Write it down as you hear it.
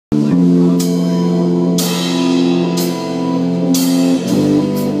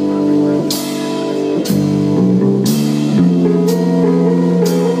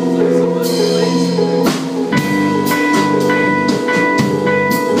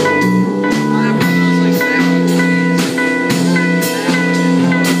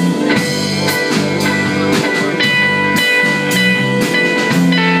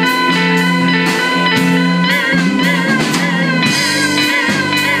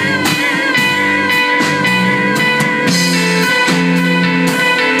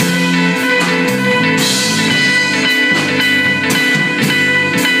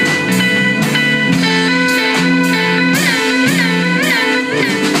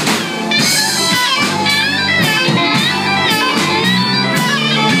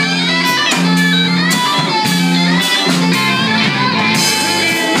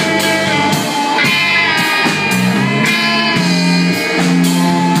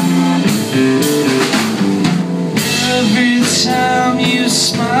Every time you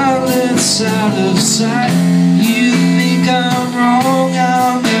smile, it's out of sight. You think I'm wrong,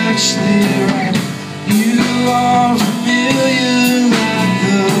 I'm actually right. You are familiar like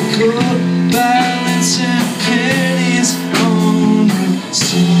the gold balance and pennies on your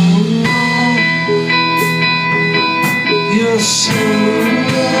soul. Your soul.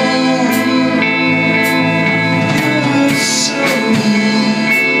 Your soul.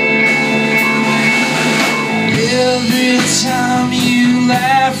 Every time you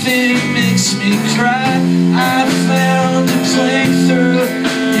laugh, it makes me cry. I found a playthrough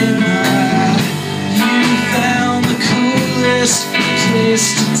in my eye. You found the coolest place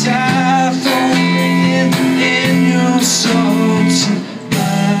to die, falling in your soul tonight.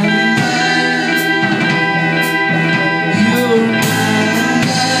 You're mine.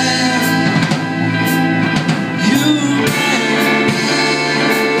 You're mine.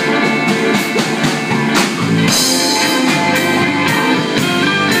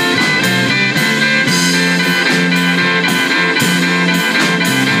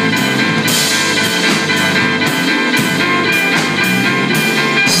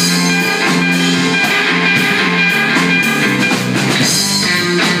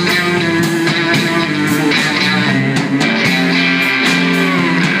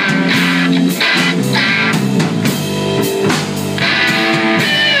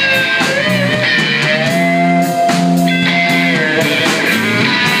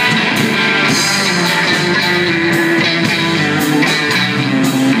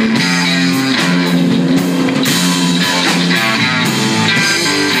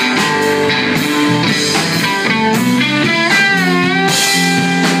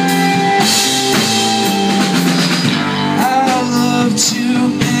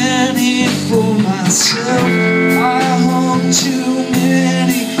 I hung too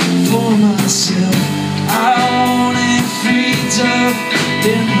many for myself. I wanted freedom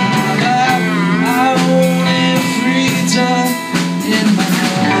in my life. I wanted freedom in my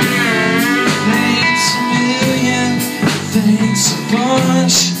life. Thanks a million, thanks a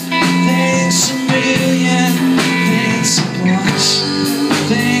bunch, thanks a million.